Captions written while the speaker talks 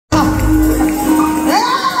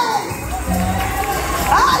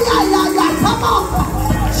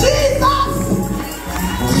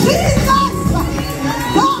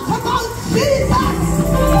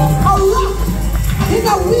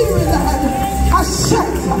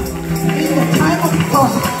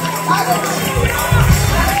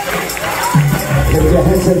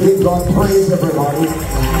praise, everybody.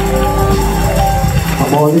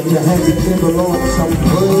 Come on, lift your hands and give the Lord some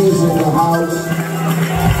praise in the house.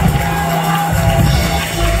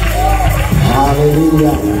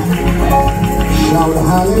 Hallelujah. Shout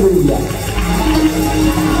hallelujah.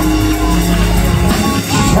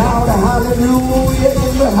 Shout hallelujah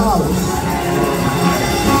in the house.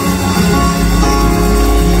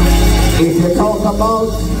 If you talk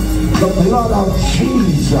about the blood of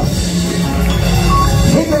Jesus,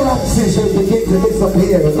 ignorances will begin to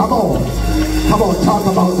disappear. Come on. Come on, talk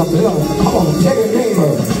about the blood. Come on, tell your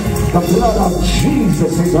neighbor, the blood of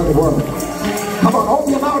Jesus is at work. Come on,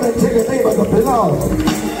 open your mouth and tell your neighbor, the blood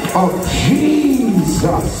of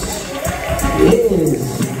Jesus is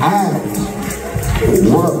at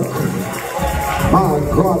work. My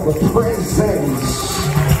God, the presence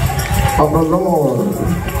of the Lord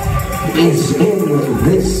is in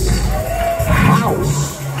this house.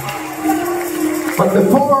 But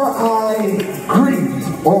before I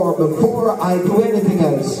greet or before I do anything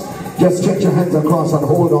else, just stretch your hands across and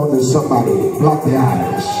hold on to somebody. Block the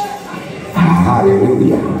eyes.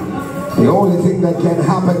 Hallelujah. The only thing that can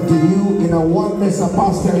happen to you in a oneness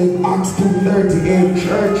apostolic Acts 2:38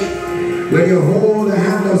 church, when you hold the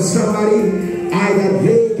hand of somebody, either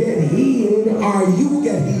they get healed or you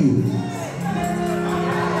get healed.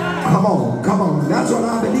 Come on, come on. That's what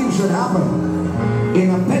I believe should happen in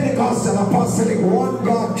a Pentecostal apostolic one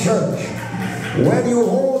God church. When you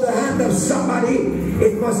hold the hand of somebody,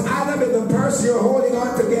 it must either be the person you're holding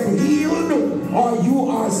on to get healed, or you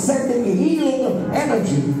are sending healing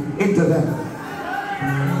energy into them.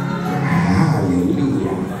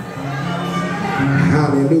 Hallelujah.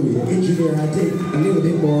 Hallelujah. Engineer, I take a little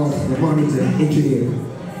bit more of the money to engineer.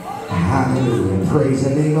 Hallelujah. Praise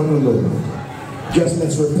the name of the Lord. Just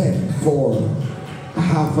let's repent for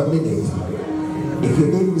half a minute. If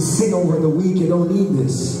you didn't sin over the week, you don't need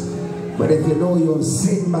this. But if you know you've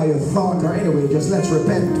sinned by your thought or anyway, just let's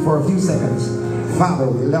repent for a few seconds. Father,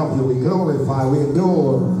 we love you, we glorify, we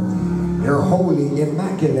adore your holy,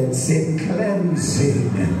 immaculate, sin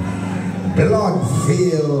cleansing,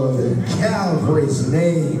 blood-filled Calvary's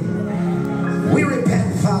name. We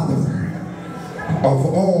repent, Father, of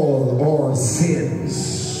all our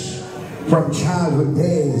sins from childhood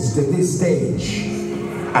days to this stage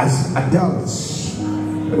as adults.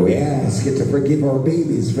 We ask you to forgive our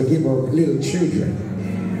babies, forgive our little children.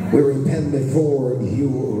 We repent before you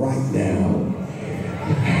right now.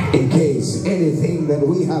 In case anything that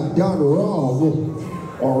we have done wrong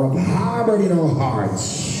or have harbored in our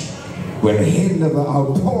hearts will hinder the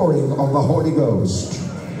outpouring of the Holy Ghost,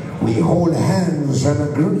 we hold hands and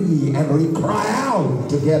agree and we cry out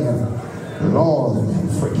together, Lord,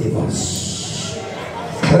 forgive us.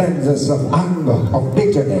 Cleanse us of anger, of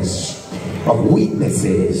bitterness, of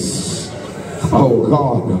weaknesses. Oh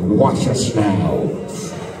God, wash us now.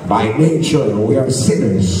 By nature we are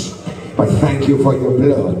sinners, but thank you for your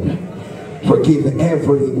blood. Forgive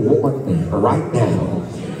everyone right now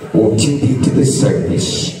who tuned into this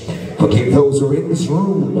service. Forgive those who are in this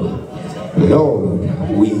room. Lord,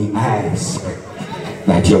 we ask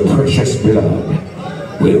that your precious blood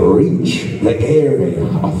will reach the area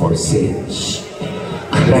of our sins.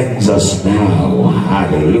 Cleanse us now.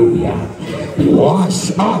 Hallelujah.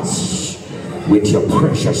 Wash us with your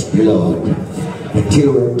precious blood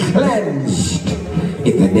until we're cleansed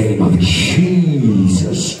in the name of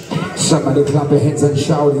Jesus. Somebody clap your hands and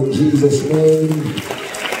shout in Jesus' name.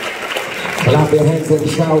 Clap your hands and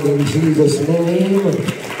shout in Jesus' name.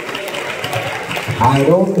 I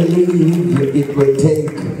don't believe it will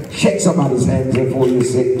take. Shake somebody's hands before you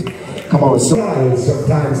sit. Come on,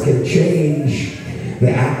 sometimes can change the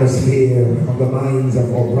atmosphere of the minds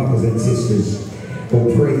of our brothers and sisters. Oh,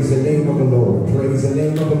 praise the name of the Lord. Praise the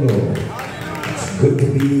name of the Lord. It's good to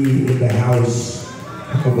be in the house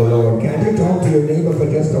of the Lord. Can you talk to your neighbor for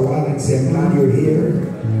just a while and say, I'm glad you're here.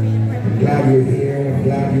 I'm glad you're here. I'm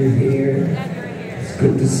glad you're here. It's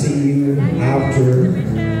good to see you after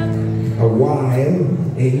a while.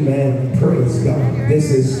 Amen. Praise God. This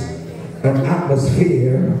is an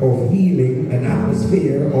atmosphere of healing, an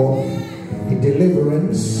atmosphere of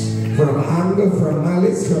deliverance from anger, from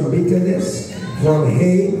malice, from bitterness, from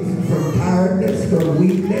hate, from tiredness, from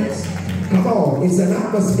weakness. Come on, it's an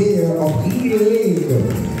atmosphere of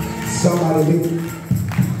healing. Somebody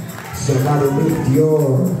lift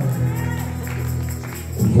your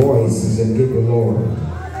voices and give the Lord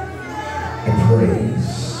a praise.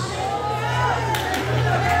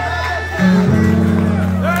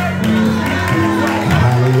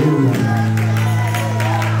 Hallelujah.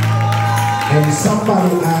 And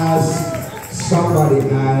somebody asked,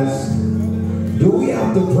 do we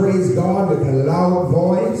have to praise God with a loud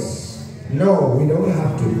voice? No, we don't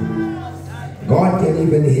have to. God can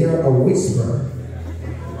even hear a whisper.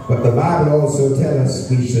 But the Bible also tells us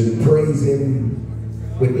we should praise him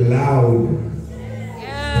with loud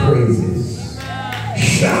praises.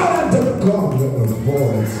 Shout unto God with a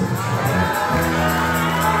voice.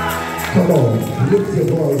 Come on, lift your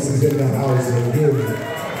voices in the house and give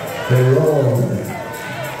the Lord.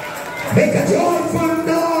 Make a joyful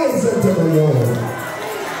noise unto the Lord.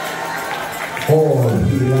 All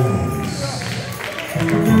he loves.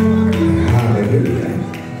 Hallelujah.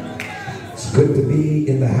 It's good to be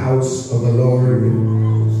in the house of the Lord.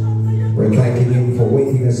 We're thanking him for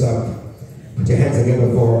waking us up. Put your hands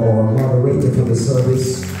together for our moderator for the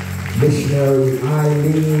service, Missionary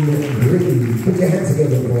Eileen Green. Put your hands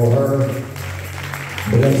together for her.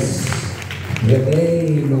 Bless the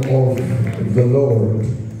name of the Lord.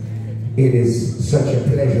 It is such a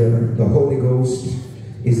pleasure. The Holy Ghost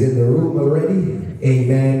is in the room already.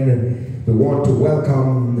 Amen. We want to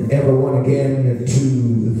welcome everyone again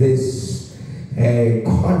to this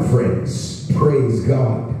conference. Praise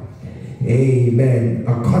God. Amen.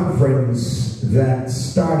 A conference that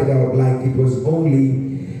started out like it was only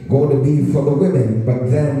going to be for the women,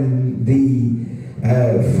 but then the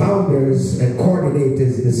founders and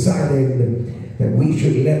coordinators decided that we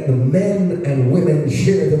should let the men and women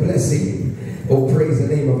share the blessing. Oh, praise the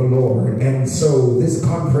name of the Lord. And so this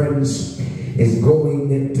conference is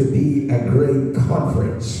going to be a great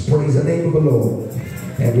conference. Praise the name of the Lord.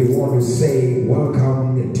 And we want to say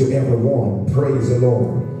welcome to everyone. Praise the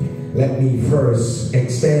Lord. Let me first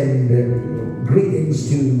extend greetings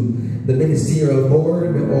to the ministerial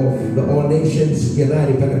board of the All Nations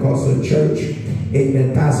United Pentecostal Church.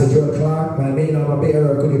 Amen. Pastor Clarke, my main armor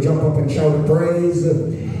bearer, could you jump up and shout praise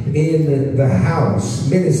in the house?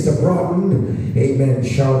 Minister Broughton, amen,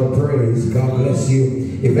 shout a praise. God bless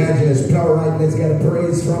you. Evangelist Plowright, let's get a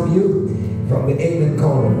praise from you, from the amen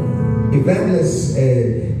corner. Evangelist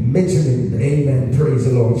Mitchell, amen, praise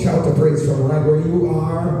the Lord. Shout a praise from right where you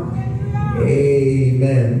are.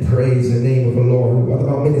 Amen, praise the name of the Lord. What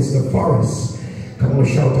about Minister Forrest? Come on,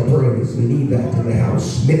 shout a praise. We need that in the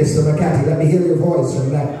house. Minister McCarthy, let me hear your voice from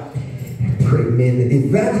that.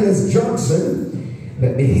 Evangelist Johnson,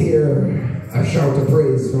 let me hear a shout of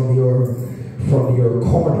praise from your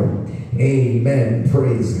corner. Amen.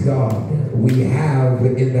 Praise God. We have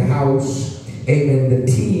in the house, amen, the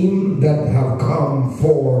team that have come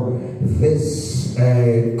for this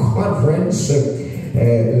conference,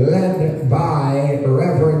 led by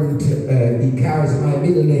Reverend, he carries my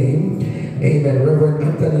middle name, amen, Reverend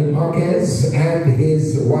Anthony Marquez, and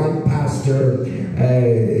his wife, Pastor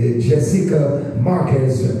Jessica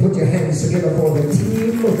Marquez. Put your hands together for the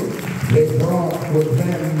team. They brought with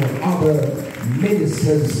them other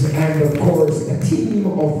ministers and, of course, a team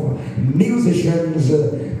of musicians,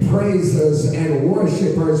 praisers, and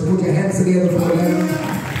worshipers. Put your hands together for them.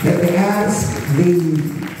 Let me ask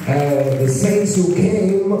the saints who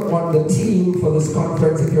came on the team for this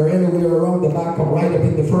conference, if you're anywhere around the back or right up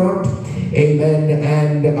in the front, amen.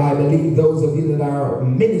 And I believe those of you that are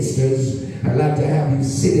ministers, I'd like to have you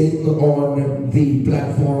sitting on the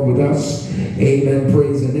platform with us. Amen.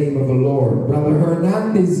 Praise the name of the Lord. Brother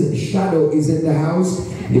Hernandez's shadow is in the house.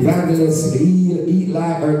 Evangelist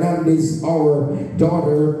Eli Hernandez, our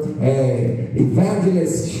daughter.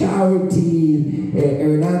 Evangelist Charity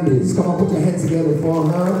Hernandez. Come on, put your hands together for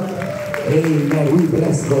her. Amen. We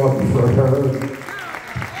bless God for her.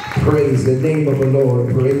 Praise the name of the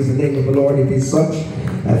Lord. Praise the name of the Lord. It is such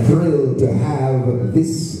a thrill to have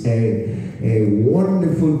this a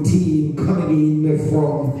wonderful team coming in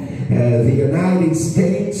from the United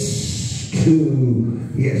States to,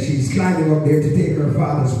 yes, she's climbing up there to take her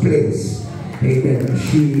father's place. Amen.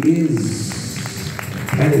 She is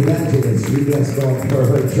an evangelist. We bless God for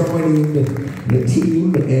her joining the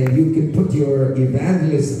team. And you can put your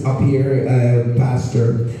evangelist up here,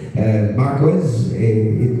 Pastor Marquez.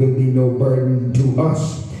 It will be no burden to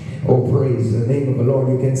us. Oh, praise the name of the Lord.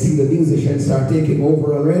 You can see the musicians are taking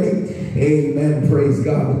over already. Amen. Praise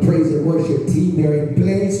God. The praise and worship team, they're in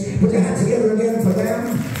place. Put your hands together again for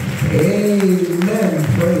them. Amen.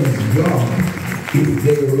 Praise God. If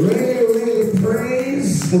they really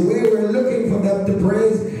praise the way we're looking for them to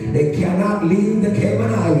praise, they cannot leave the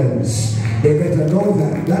Cayman Islands. They better know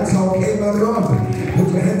that. That's how Cayman run.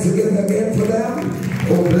 Put your hands together again for them.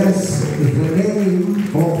 Oh, bless the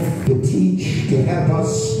name of the teach to help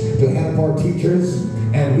us, to help our teachers.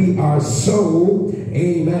 And we are so,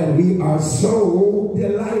 amen, we are so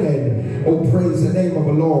delighted. Oh, praise the name of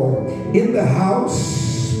the Lord. In the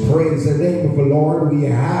house, praise the name of the Lord, we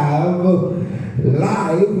have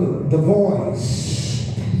live the voice.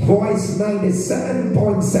 Voice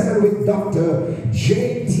 97.7 with Dr.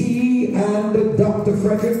 JT and Dr.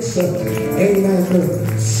 Fredericks.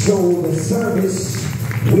 Amen. So the service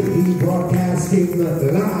will be broadcasting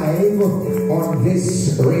live on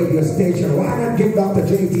this radio station. Why not give Dr.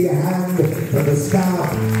 JT a hand for the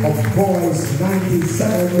staff of Voice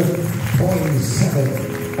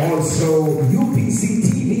 97.7. Also, UPC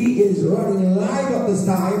TV is running live at this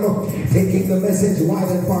time, taking the message wide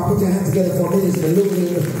and far. Put your hands together for Minister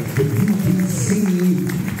Lumen with UPC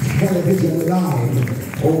Television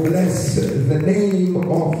Live. Oh, bless the name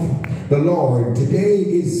of the Lord. Today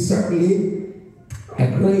is certainly a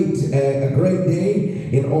great day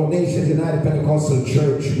in All Nations United Pentecostal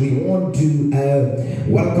Church. We want to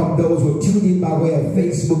welcome those who tuned in by way of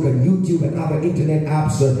Facebook and YouTube and other internet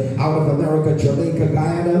apps out of America, Jamaica,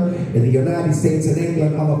 Guyana, in the United States and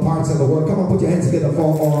England, other parts of the world. Come on, put your hands together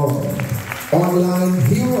for our online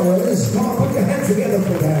viewers. Come on, put your hands together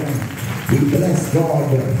for them. We bless God.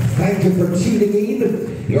 Thank you for tuning in.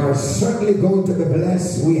 You are certainly going to be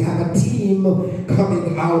blessed. We have a team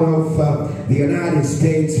coming out of the United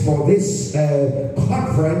States for this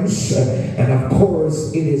conference, and of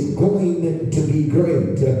course it is going to be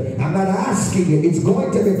great. I'm not asking you, it's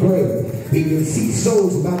going to be great. We will see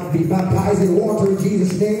souls be baptized in water in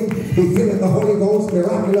Jesus' name, be filled with the Holy Ghost,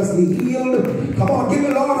 miraculously healed. Come on, give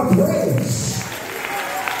the Lord a praise.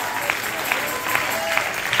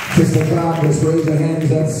 Sister Clarke, just raise your hands.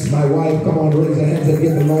 That's my wife. Come on, raise your hands and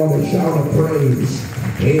give the Lord a shout of praise.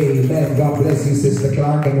 Amen. God bless you, Sister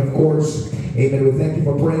Clarke. And of course, amen, we thank you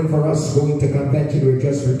for praying for us. Going to convention, we're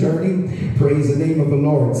just returning. Praise the name of the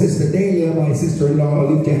Lord. Sister Dahlia, my sister-in-law,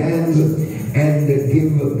 lift your hands and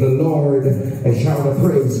give the Lord a shout of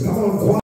praise. Come on,